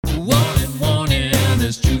Warning, warning,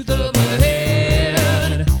 there's truth up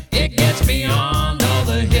ahead. It gets beyond all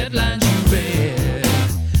the headlines you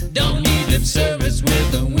read. Don't need lip service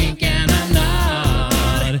with a wink and a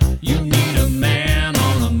nod. You need a man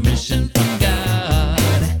on a mission from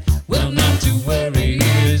God. Well, not to worry,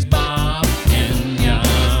 here's Bob in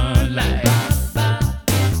your life.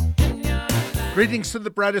 Greetings to the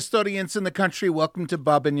brightest audience in the country. Welcome to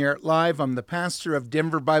Bob and Yurt Live. I'm the pastor of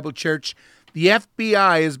Denver Bible Church. The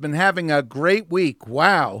FBI has been having a great week.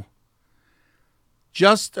 Wow.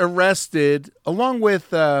 Just arrested, along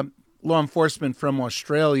with law enforcement from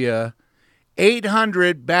Australia,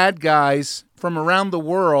 800 bad guys from around the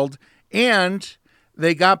world, and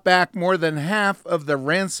they got back more than half of the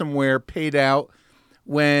ransomware paid out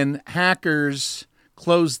when hackers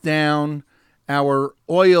closed down our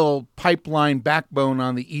oil pipeline backbone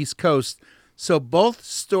on the East Coast. So both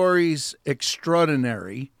stories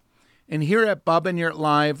extraordinary. And here at Bob and Yurt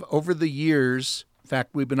Live, over the years, in fact,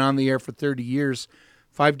 we've been on the air for 30 years,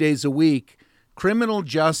 5 days a week, criminal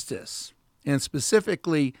justice, and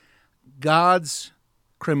specifically God's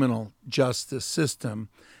criminal justice system,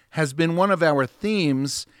 has been one of our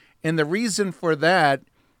themes. And the reason for that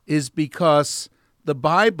is because the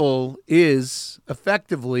Bible is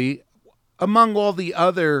effectively, among all the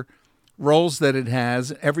other roles that it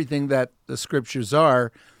has, everything that the scriptures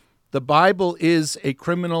are, the Bible is a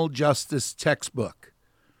criminal justice textbook.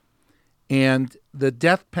 And the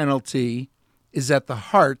death penalty is at the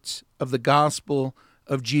heart of the gospel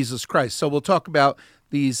of Jesus Christ. So we'll talk about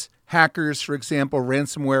these hackers, for example,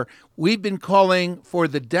 ransomware. We've been calling for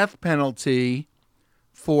the death penalty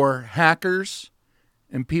for hackers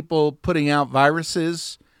and people putting out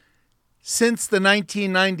viruses since the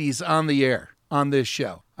 1990s on the air on this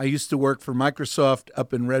show. I used to work for Microsoft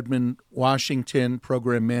up in Redmond, Washington,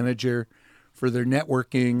 program manager for their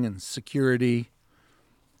networking and security.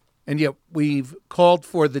 And yet we've called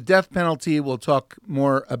for the death penalty. We'll talk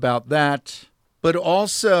more about that. But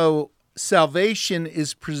also, salvation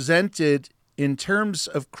is presented in terms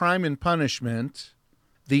of crime and punishment.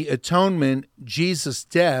 The atonement, Jesus'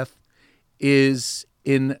 death, is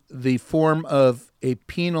in the form of a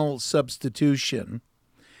penal substitution.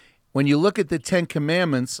 When you look at the 10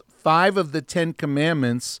 Commandments, 5 of the 10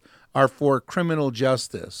 Commandments are for criminal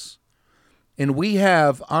justice. And we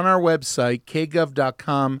have on our website,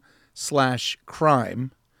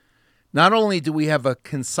 kgov.com/crime, not only do we have a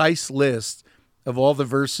concise list of all the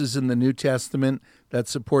verses in the New Testament that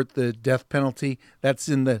support the death penalty, that's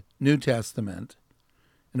in the New Testament,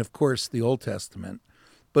 and of course the Old Testament,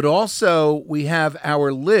 but also we have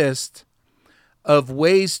our list of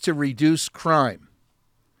ways to reduce crime.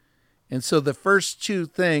 And so the first two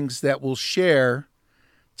things that we'll share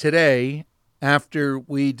today, after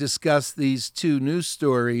we discuss these two news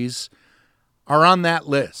stories, are on that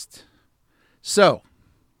list. So,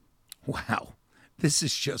 wow, this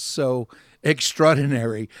is just so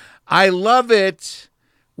extraordinary. I love it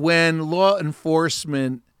when law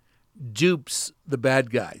enforcement dupes the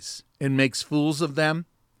bad guys and makes fools of them.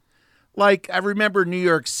 Like, I remember New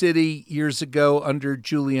York City years ago under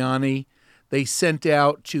Giuliani. They sent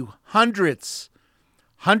out to hundreds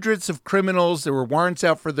of criminals. There were warrants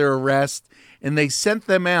out for their arrest, and they sent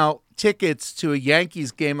them out tickets to a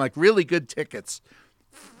Yankees game, like really good tickets,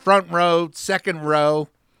 front row, second row,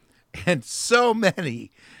 and so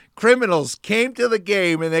many criminals came to the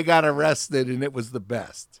game and they got arrested, and it was the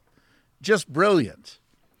best. Just brilliant.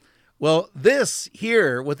 Well, this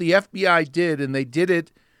here, what the FBI did, and they did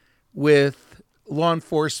it with law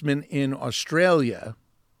enforcement in Australia.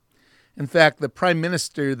 In fact, the Prime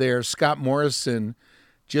Minister there, Scott Morrison,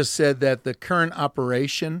 just said that the current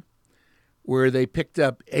operation, where they picked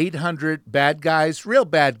up 800 bad guys, real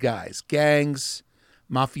bad guys, gangs,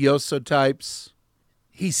 mafioso types,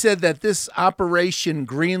 he said that this Operation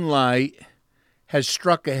Greenlight has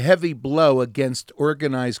struck a heavy blow against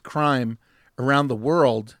organized crime around the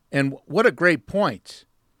world. And what a great point.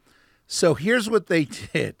 So here's what they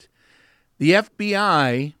did. The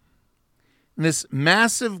FBI, in this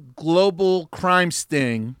massive global crime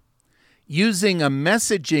sting, using a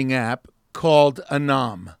messaging app called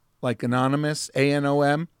Anom, like anonymous,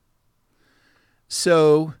 ANOM.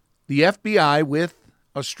 So the FBI with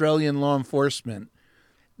Australian law enforcement,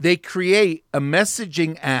 they create a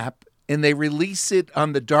messaging app and they release it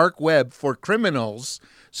on the dark web for criminals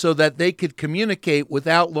so that they could communicate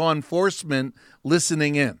without law enforcement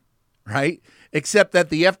listening in, right? Except that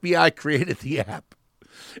the FBI created the app.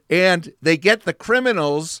 And they get the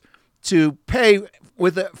criminals to pay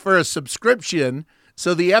for a subscription.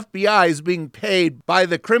 So the FBI is being paid by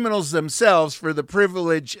the criminals themselves for the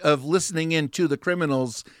privilege of listening in to the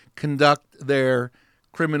criminals conduct their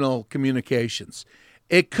criminal communications.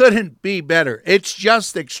 It couldn't be better. It's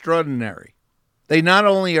just extraordinary. They not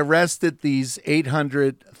only arrested these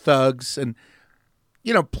 800 thugs and,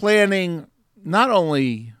 planning not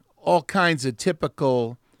only all kinds of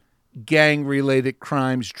typical gang-related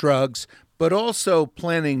crimes, drugs, but also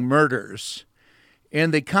planning murders.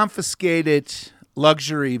 And they confiscated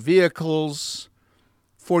luxury vehicles,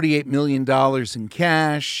 $48 million in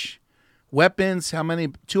cash, weapons, how many?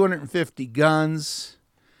 250 guns.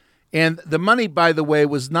 And the money, by the way,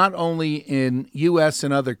 was not only in U.S.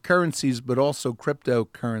 and other currencies, but also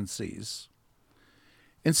cryptocurrencies.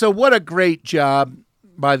 And so what a great job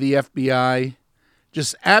by the FBI.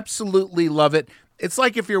 Just absolutely love it. It's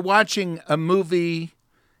like if you're watching a movie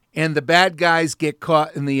and the bad guys get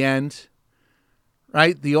caught in the end,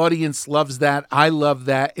 right? The audience loves that. I love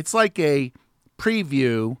that. It's like a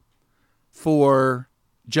preview for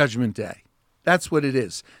Judgment Day. That's what it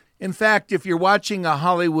is. In fact, if you're watching a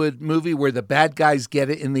Hollywood movie where the bad guys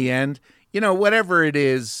get it in the end, whatever it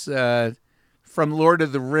is, from Lord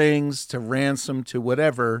of the Rings to Ransom to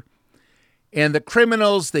whatever, and the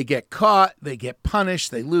criminals, they get caught, they get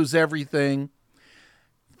punished, they lose everything.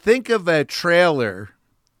 Think of a trailer,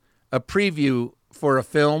 a preview for a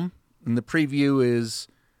film, and the preview is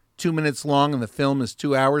 2 minutes long and the film is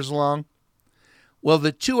 2 hours long. Well,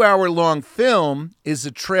 the 2-hour-long film is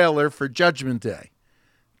a trailer for Judgment Day.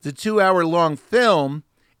 The 2-hour-long film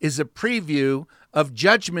is a preview of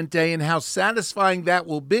Judgment Day and how satisfying that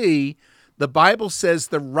will be. The Bible says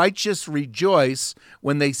the righteous rejoice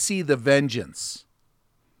when they see the vengeance.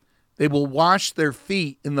 They will wash their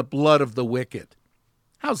feet in the blood of the wicked.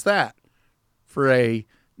 How's that for a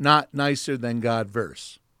not nicer than God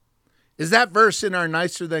verse? Is that verse in our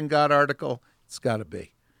Nicer Than God article? It's got to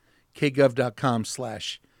be.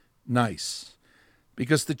 kgov.com/nice.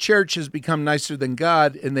 Because the church has become nicer than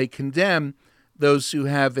God, and they condemn those who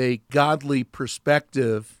have a godly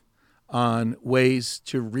perspective on ways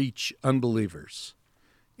to reach unbelievers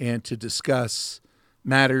and to discuss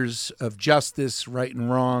matters of justice, right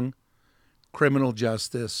and wrong, criminal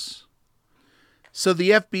justice. So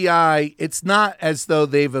the FBI, it's not as though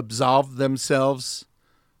they've absolved themselves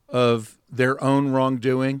of their own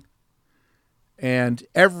wrongdoing. And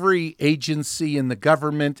every agency in the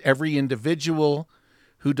government, every individual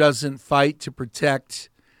who doesn't fight to protect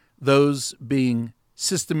those being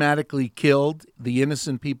systematically killed, the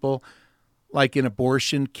innocent people, like in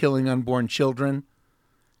abortion, killing unborn children.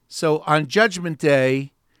 So on Judgment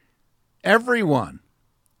Day, everyone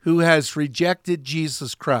who has rejected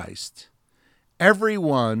Jesus Christ,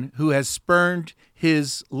 everyone who has spurned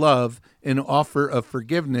his love and offer of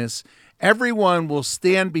forgiveness, everyone will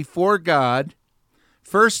stand before God,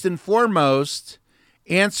 first and foremost,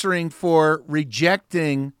 answering for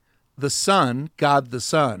rejecting the Son, God the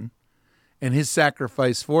Son, and his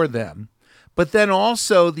sacrifice for them, but then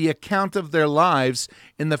also the account of their lives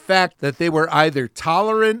in the fact that they were either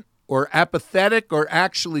tolerant or apathetic or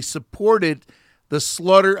actually supported the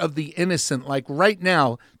slaughter of the innocent. Like right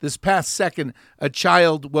now, this past second, a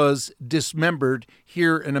child was dismembered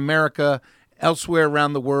here in America, elsewhere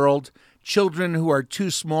around the world. Children who are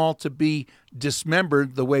too small to be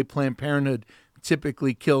dismembered the way Planned Parenthood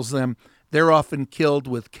typically kills them, they're often killed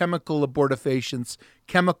with chemical abortifacients,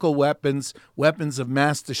 chemical weapons, weapons of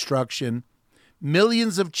mass destruction.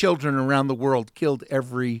 Millions of children around the world killed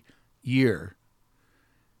every year.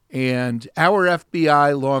 And our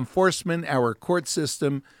FBI, law enforcement, our court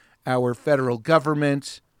system, our federal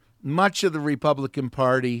government, much of the Republican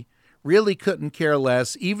Party really couldn't care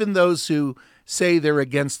less. Even those who say they're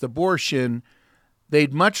against abortion,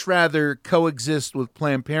 they'd much rather coexist with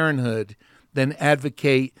Planned Parenthood than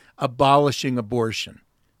advocate abolishing abortion,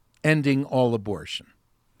 ending all abortion.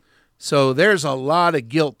 So there's a lot of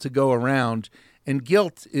guilt to go around, and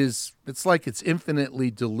guilt it's like it's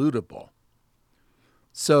infinitely dilutable.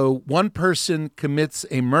 So one person commits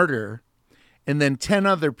a murder, and then 10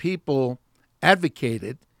 other people advocate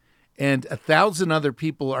it, and 1,000 other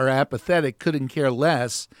people are apathetic, couldn't care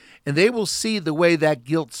less, and they will see the way that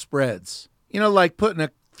guilt spreads. Like putting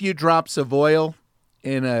a few drops of oil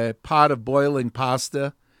in a pot of boiling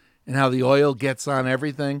pasta and how the oil gets on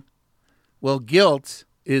everything. Well, guilt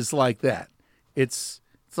is like that. It's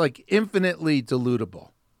like infinitely dilutable.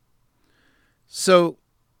 So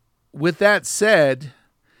with that said,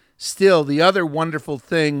 still the other wonderful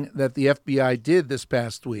thing that the FBI did this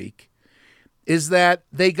past week is that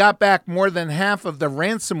they got back more than half of the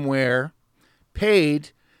ransomware paid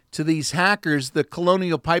to these hackers, the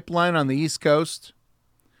Colonial Pipeline on the East Coast.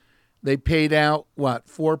 They paid out,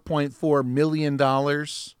 $4.4 million.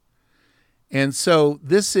 And so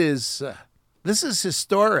this is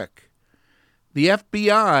historic. the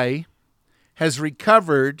FBI has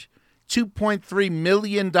recovered $2.3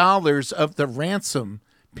 million of the ransom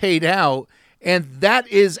paid out, and that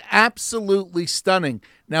is absolutely stunning.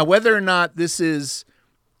 Now, whether or not this is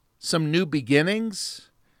some new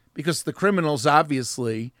beginnings, because the criminals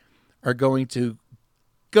obviously are going to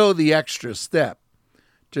go the extra step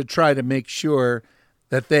to try to make sure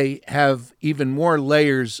that they have even more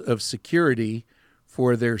layers of security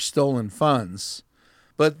for their stolen funds.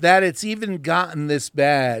 But that it's even gotten this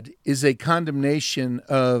bad is a condemnation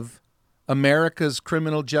of America's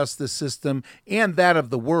criminal justice system and that of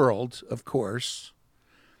the world, of course.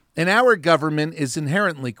 And our government is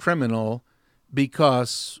inherently criminal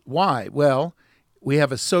because why? Well, we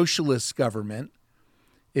have a socialist government.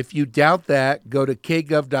 If you doubt that, go to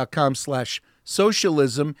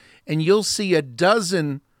kgov.com/socialism, and you'll see a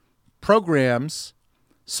dozen programs,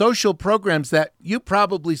 social programs that you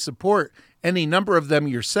probably support, any number of them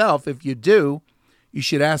yourself. If you do, you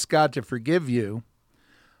should ask God to forgive you.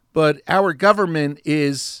 But our government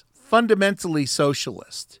is fundamentally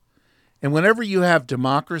socialist. And whenever you have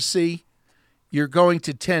democracy, you're going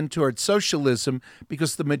to tend towards socialism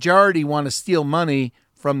because the majority want to steal money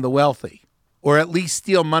from the wealthy, or at least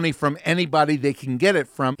steal money from anybody they can get it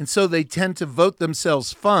from. And so they tend to vote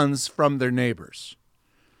themselves funds from their neighbors.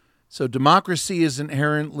 So democracy is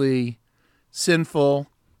inherently sinful,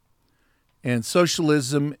 and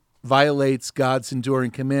socialism violates God's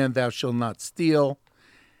enduring command, thou shalt not steal.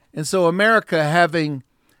 And so America having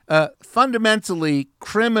a fundamentally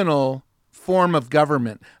criminal form of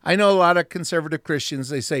government. I know a lot of conservative Christians,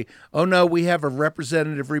 they say, oh no, we have a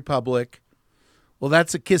representative republic. Well,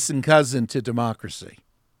 that's a kissing cousin to democracy.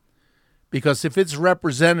 Because if it's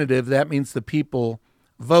representative, that means the people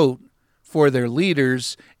vote for their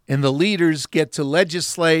leaders, and the leaders get to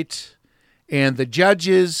legislate, and the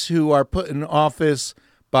judges who are put in office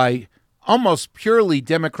by almost purely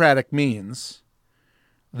democratic means,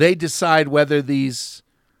 they decide whether these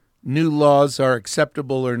new laws are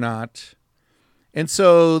acceptable or not. And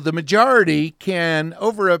so the majority can,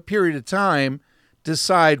 over a period of time,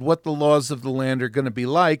 decide what the laws of the land are going to be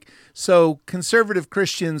like. So conservative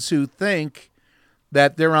Christians who think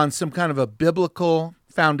that they're on some kind of a biblical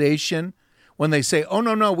foundation, when they say, oh,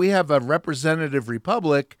 no, we have a representative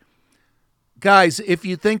republic, guys, if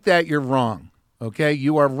you think that, you're wrong, okay?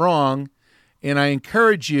 You are wrong, and I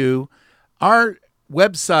encourage you, our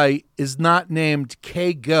website is not named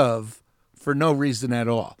KGov for no reason at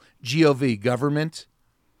all. G-O-V, government,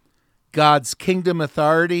 God's kingdom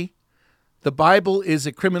authority. The Bible is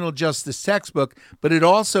a criminal justice textbook, but it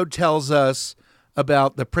also tells us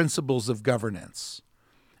about the principles of governance.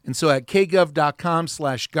 And so at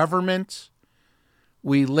kgov.com/government,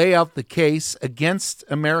 we lay out the case against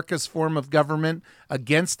America's form of government,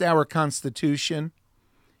 against our Constitution,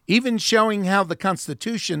 even showing how the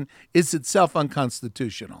Constitution is itself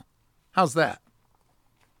unconstitutional. How's that?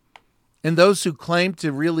 And those who claim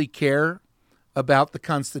to really care about the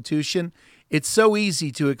Constitution, it's so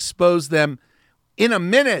easy to expose them in a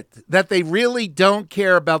minute that they really don't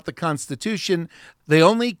care about the Constitution. They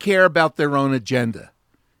only care about their own agenda.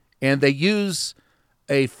 And they use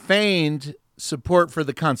a feigned support for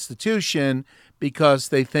the Constitution because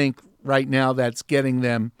they think right now that's getting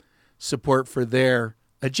them support for their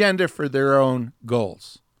agenda, for their own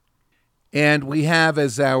goals. And we have,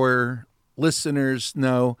 as our listeners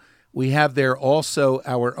know, we have there also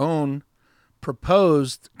our own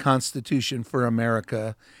proposed Constitution for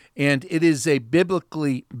America, and it is a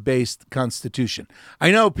biblically based Constitution.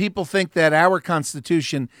 I know people think that our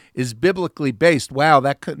Constitution is biblically based. Wow,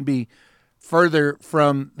 that couldn't be further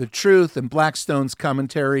from the truth. And Blackstone's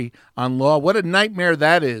commentary on law, what a nightmare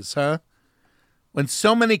that is, huh? When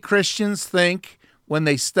so many Christians think, when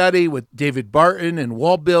they study with David Barton and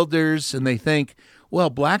wall builders, and they think, well,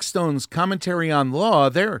 Blackstone's commentary on law,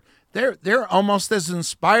 they're almost as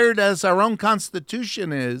inspired as our own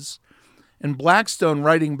Constitution is. And Blackstone,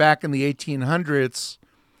 writing back in the 1800s,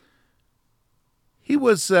 he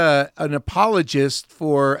was an apologist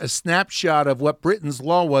for a snapshot of what Britain's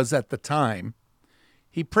law was at the time.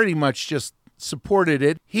 He pretty much just supported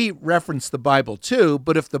it. He referenced the Bible too,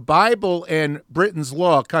 but if the Bible and Britain's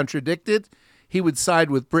law contradicted, he would side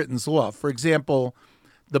with Britain's law. For example,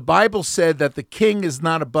 the Bible said that the king is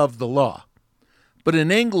not above the law. But in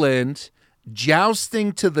England,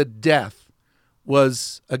 jousting to the death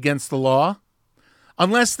was against the law.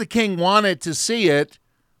 Unless the king wanted to see it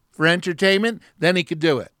for entertainment, then he could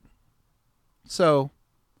do it. So,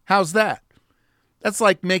 how's that? That's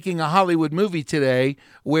like making a Hollywood movie today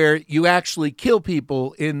where you actually kill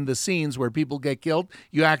people in the scenes where people get killed.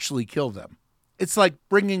 You actually kill them. It's like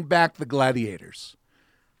bringing back the gladiators.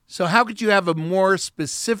 So how could you have a more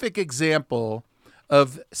specific example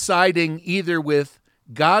of siding either with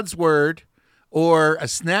God's word or a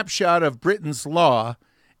snapshot of Britain's law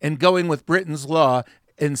and going with Britain's law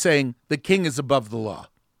and saying the king is above the law,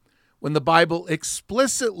 when the Bible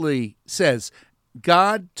explicitly says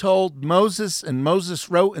God told Moses, and Moses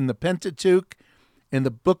wrote in the Pentateuch, in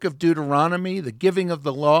the book of Deuteronomy, the giving of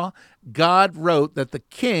the law, God wrote that the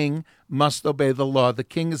king must obey the law. The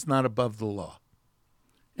king is not above the law.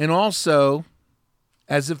 And also,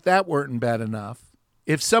 as if that weren't bad enough,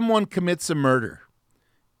 if someone commits a murder,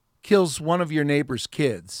 kills one of your neighbor's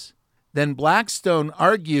kids, then Blackstone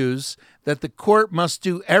argues that the court must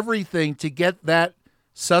do everything to get that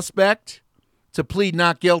suspect to plead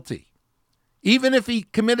not guilty. Even if he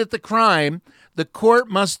committed the crime, the court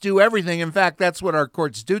must do everything. In fact, that's what our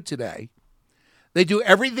courts do today. They do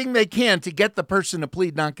everything they can to get the person to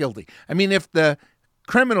plead not guilty. I mean, if the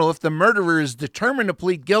murderer is determined to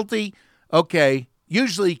plead guilty, okay,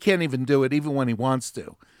 usually he can't even do it even when he wants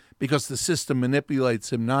to because the system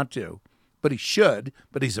manipulates him not to. But he should,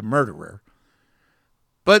 but he's a murderer.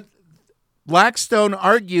 But Blackstone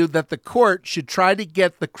argued that the court should try to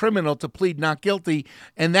get the criminal to plead not guilty,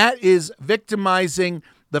 and that is victimizing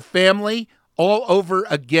the family all over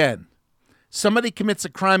again. Somebody commits a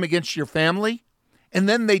crime against your family, and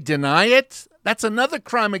then they deny it? That's another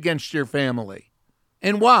crime against your family.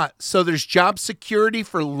 And what? So there's job security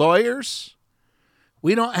for lawyers?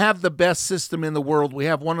 We don't have the best system in the world. We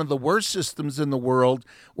have one of the worst systems in the world.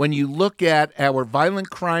 When you look at our violent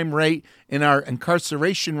crime rate and our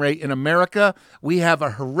incarceration rate in America, we have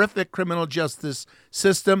a horrific criminal justice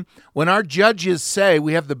system. When our judges say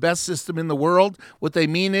we have the best system in the world, what they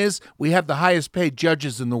mean is we have the highest paid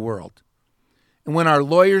judges in the world. And when our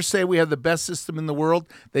lawyers say we have the best system in the world,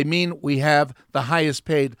 they mean we have the highest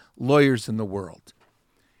paid lawyers in the world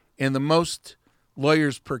and the most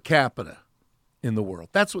lawyers per capita in the world.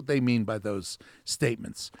 That's what they mean by those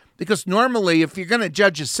statements. Because normally, if you're going to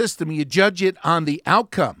judge a system, you judge it on the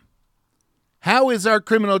outcome. How is our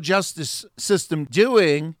criminal justice system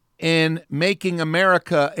doing in making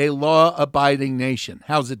America a law-abiding nation?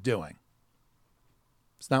 How's it doing?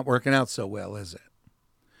 It's not working out so well, is it?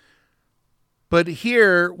 But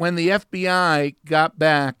here, when the FBI got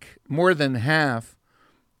back more than half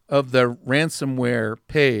of the ransomware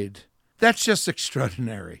paid, that's just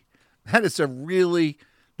extraordinary. That's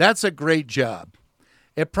a great job.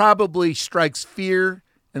 It probably strikes fear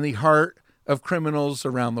in the heart of criminals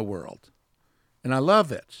around the world. And I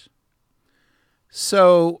love it.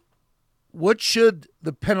 So what should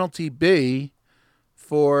the penalty be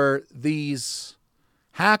for these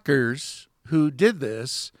hackers who did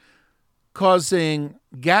this, causing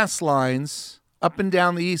gas lines up and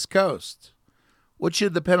down the East Coast? What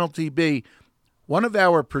should the penalty be? One of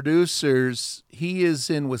our producers, he is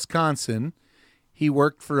in Wisconsin. He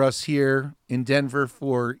worked for us here in Denver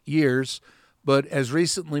for years, but has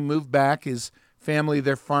recently moved back. His family,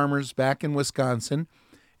 they're farmers back in Wisconsin.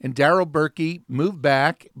 And Daryl Berkey moved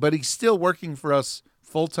back, but he's still working for us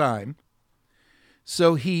full time.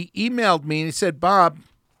 So he emailed me and he said, Bob,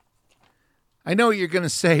 I know what you're going to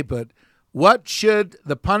say, but what should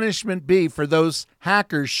the punishment be for those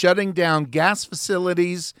hackers shutting down gas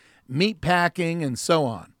facilities, meat packing, and so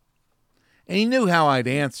on? And he knew how I'd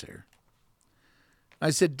answer.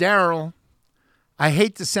 I said, Daryl, I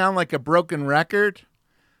hate to sound like a broken record,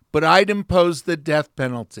 but I'd impose the death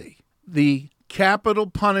penalty. The capital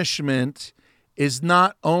punishment is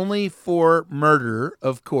not only for murder,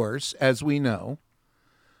 of course, as we know,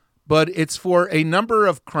 but it's for a number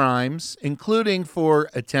of crimes, including for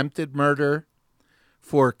attempted murder,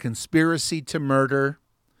 for conspiracy to murder,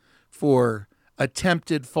 for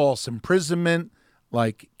attempted false imprisonment,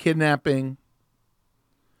 like kidnapping.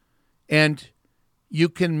 And you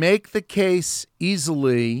can make the case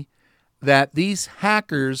easily that these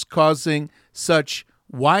hackers causing such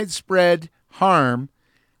widespread harm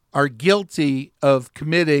are guilty of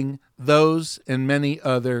committing those and many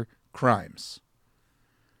other crimes.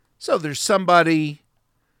 So there's somebody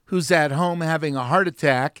who's at home having a heart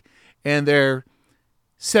attack and their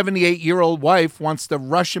 78-year-old wife wants to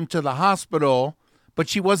rush him to the hospital, but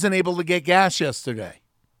she wasn't able to get gas yesterday.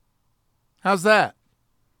 How's that?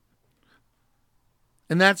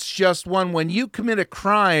 And that's just one. When you commit a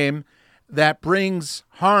crime that brings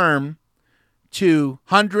harm to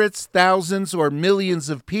hundreds, thousands, or millions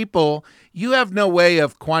of people, you have no way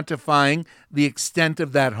of quantifying the extent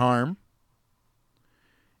of that harm.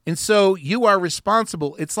 And so you are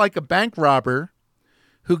responsible. It's like a bank robber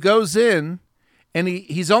who goes in and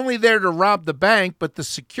he's only there to rob the bank, but the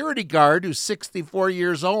security guard, who's 64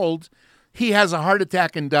 years old, he has a heart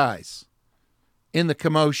attack and dies. in the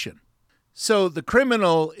commotion. So the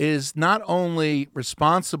criminal is not only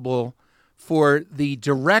responsible for the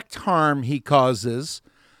direct harm he causes,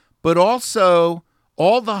 but also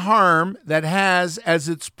all the harm that has as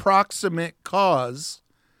its proximate cause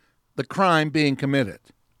the crime being committed.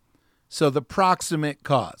 So the proximate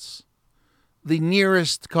cause, the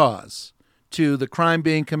nearest cause to the crime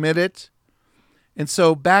being committed. And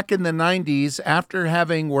so back in the 90s, after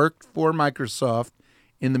having worked for Microsoft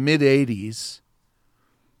in the mid-80s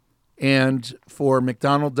and for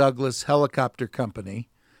McDonnell Douglas Helicopter Company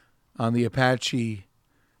on the Apache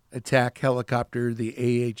attack helicopter, the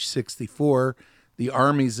AH-64, the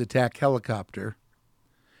Army's attack helicopter,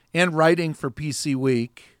 and writing for PC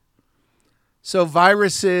Week. So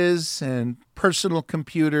viruses and personal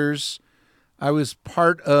computers, I was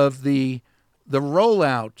part of the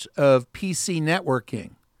rollout of PC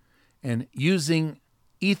networking and using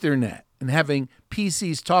Ethernet and having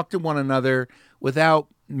PCs talk to one another without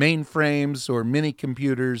mainframes or mini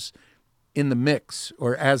computers in the mix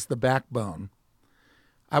or as the backbone.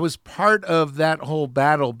 I was part of that whole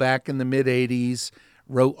battle back in the mid-'80s,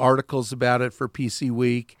 wrote articles about it for PC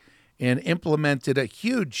Week, and implemented a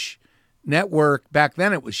huge network. Back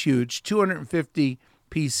then it was huge, 250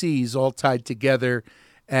 PCs all tied together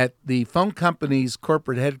at the phone company's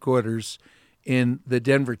corporate headquarters in the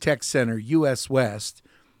Denver Tech Center, US West,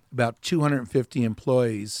 about 250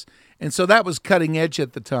 employees. And so that was cutting edge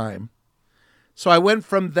at the time. So I went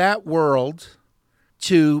from that world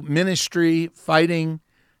to ministry, fighting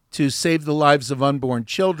to save the lives of unborn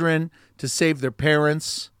children, to save their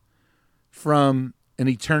parents from an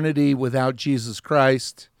eternity without Jesus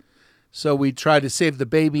Christ. So we try to save the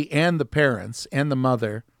baby and the parents and the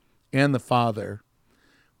mother and the father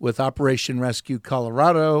with Operation Rescue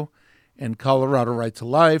Colorado and Colorado Right to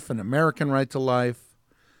Life and American Right to Life.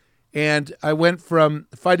 And I went from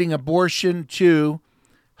fighting abortion to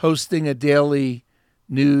hosting a daily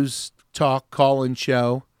news talk call-in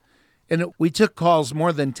show. And we took calls,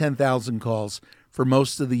 more than 10,000 calls, for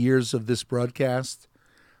most of the years of this broadcast.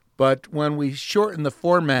 But when we shortened the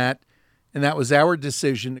format, and that was our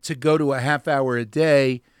decision to go to a half hour a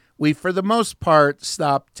day, we, for the most part,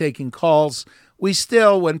 stopped taking calls. We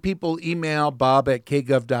still, when people email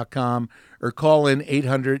bob@kgov.com or call in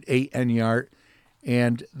 800-8NYART,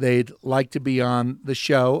 and they'd like to be on the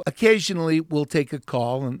show, occasionally we'll take a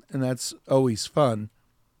call, and that's always fun.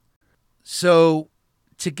 So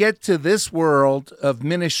to get to this world of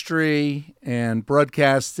ministry and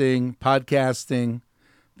broadcasting, podcasting,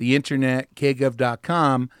 the internet,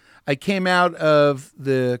 kgov.com, I came out of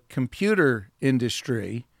the computer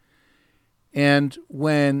industry, and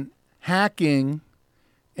when hacking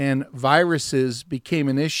and viruses became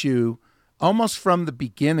an issue almost from the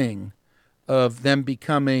beginning of them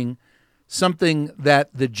becoming something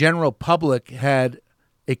that the general public had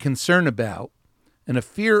a concern about and a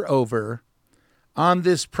fear over, on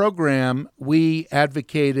this program, we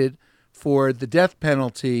advocated for the death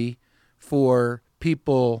penalty for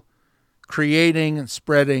people creating and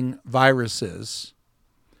spreading viruses.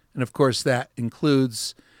 And of course, that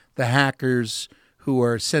includes the hackers who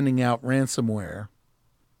are sending out ransomware.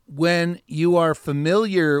 When you are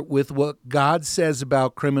familiar with what God says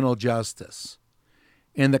about criminal justice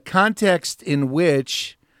and the context in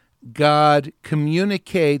which God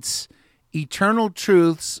communicates eternal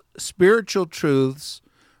truths, spiritual truths,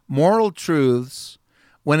 moral truths,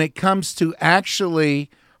 when it comes to actually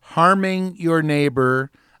harming your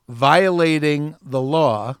neighbor, violating the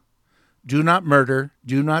law, do not murder,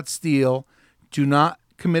 do not steal, do not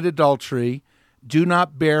commit adultery, do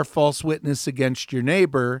not bear false witness against your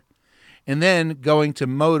neighbor, and then going to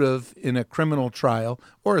motive in a criminal trial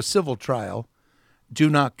or a civil trial, do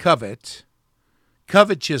not covet.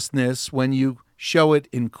 Covetousness, when you show it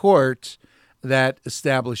in court, that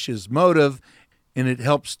establishes motive, and it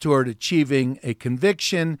helps toward achieving a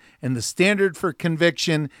conviction. And the standard for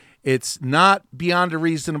conviction, it's not beyond a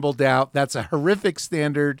reasonable doubt. That's a horrific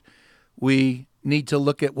standard. We need to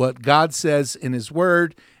look at what God says in His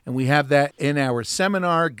Word, and we have that in our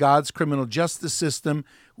seminar, God's Criminal Justice System,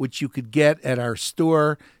 which you could get at our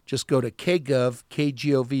store. Just go to kgov.com,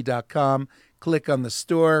 click on the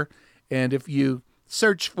store, and if you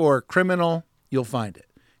search for criminal, you'll find it.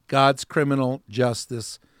 God's Criminal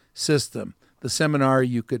Justice System. The seminar,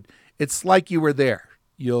 it's like you were there.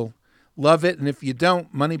 You'll love it. And if you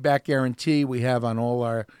don't, money back guarantee we have on all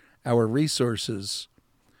our resources.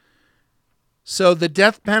 So the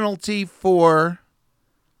death penalty for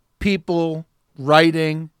people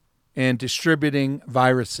writing and distributing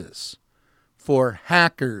viruses, for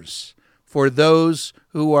hackers, for those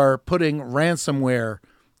who are putting ransomware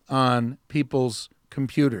on people's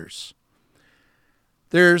computers.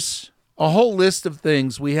 There's a whole list of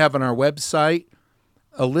things we have on our website,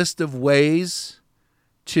 a list of ways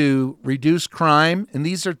to reduce crime, and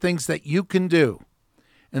these are things that you can do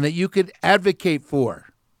and that you could advocate for.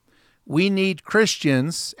 We need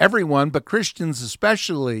Christians, everyone, but Christians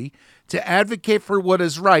especially, to advocate for what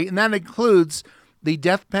is right, and that includes the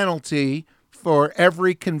death penalty for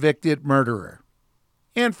every convicted murderer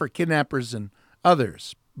and for kidnappers and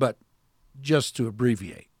others, but just to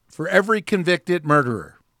abbreviate, for every convicted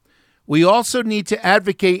murderer. We also need to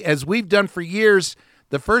advocate, as we've done for years.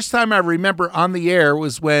 The first time I remember on the air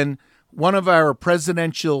was when one of our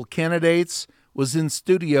presidential candidates was in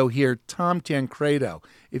studio here, Tom Tancredo,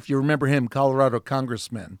 if you remember him, Colorado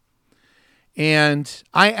congressman. And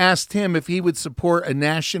I asked him if he would support a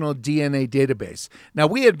national DNA database. Now,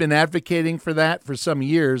 we had been advocating for that for some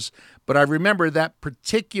years, but I remember that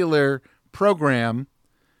particular program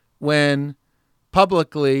when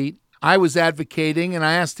publicly I was advocating, and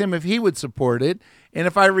I asked him if he would support it. And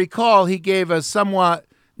if I recall, he gave a somewhat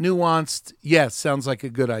nuanced, yes, sounds like a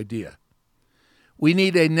good idea. We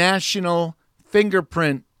need a national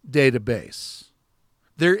fingerprint database.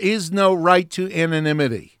 There is no right to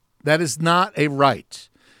anonymity. That is not a right.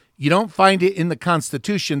 You don't find it in the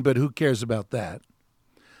Constitution, but who cares about that?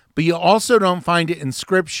 But you also don't find it in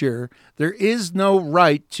Scripture. There is no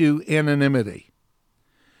right to anonymity.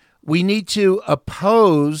 We need to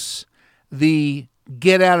oppose the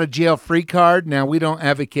get out of jail free card. Now, we don't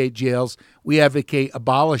advocate jails. We advocate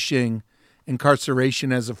abolishing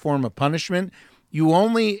incarceration as a form of punishment. You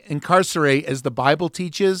only incarcerate, as the Bible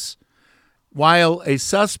teaches, while a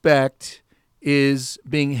suspect is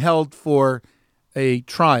being held for a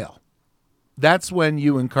trial. That's when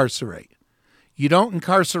you incarcerate. You don't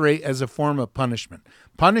incarcerate as a form of punishment.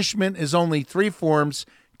 Punishment is only three forms: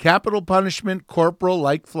 capital punishment, corporal,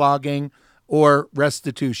 like flogging, or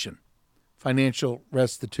restitution, financial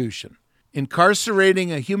restitution.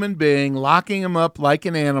 Incarcerating a human being, locking him up like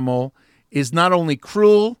an animal, is not only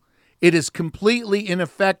cruel, it is completely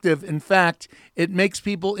ineffective. In fact, it makes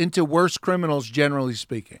people into worse criminals, generally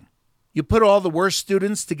speaking. You put all the worst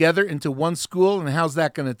students together into one school, and how's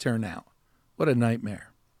that going to turn out? What a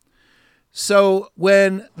nightmare. So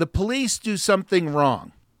when the police do something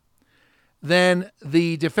wrong, then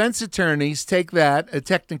the defense attorneys take that, a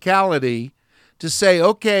technicality, to say,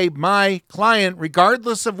 okay, my client,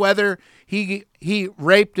 regardless of whether he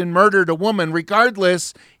raped and murdered a woman,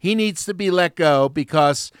 regardless, he needs to be let go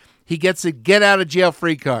because he gets a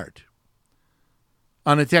get-out-of-jail-free card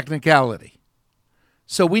on a technicality.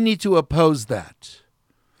 So we need to oppose that.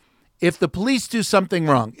 If the police do something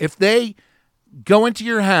wrong, if they go into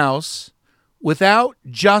your house without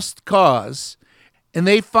just cause and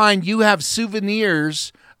they find you have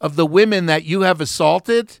souvenirs of the women that you have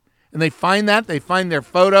assaulted, and they find their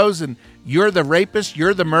photos, and you're the rapist,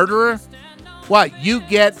 you're the murderer, what, you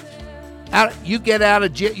get a get out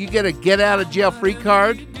of jail free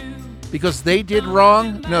card because they did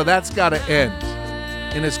wrong? No, that's got to end.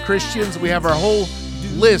 And as Christians, we have our whole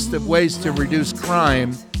list of ways to reduce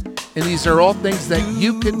crime, and these are all things that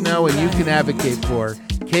you can know and you can advocate for.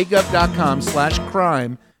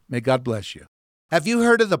 kgov.com/crime. May God bless you. Have you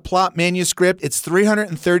heard of the Plot Manuscript? It's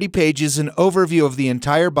 330 pages, an overview of the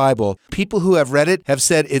entire Bible. People who have read it have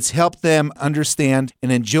said it's helped them understand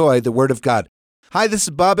and enjoy the Word of God. Hi, this is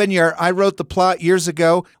Bob Enyart. I wrote the plot years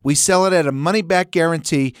ago. We sell it at a money-back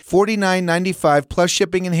guarantee, $49.95 plus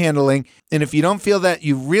shipping and handling. And if you don't feel that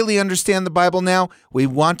you really understand the Bible now, we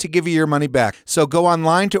want to give you your money back. So go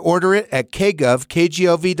online to order it at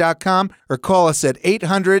kgov.com, or call us at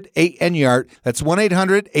 800-8-ENYART. That's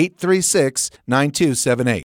 1-800-836-9278.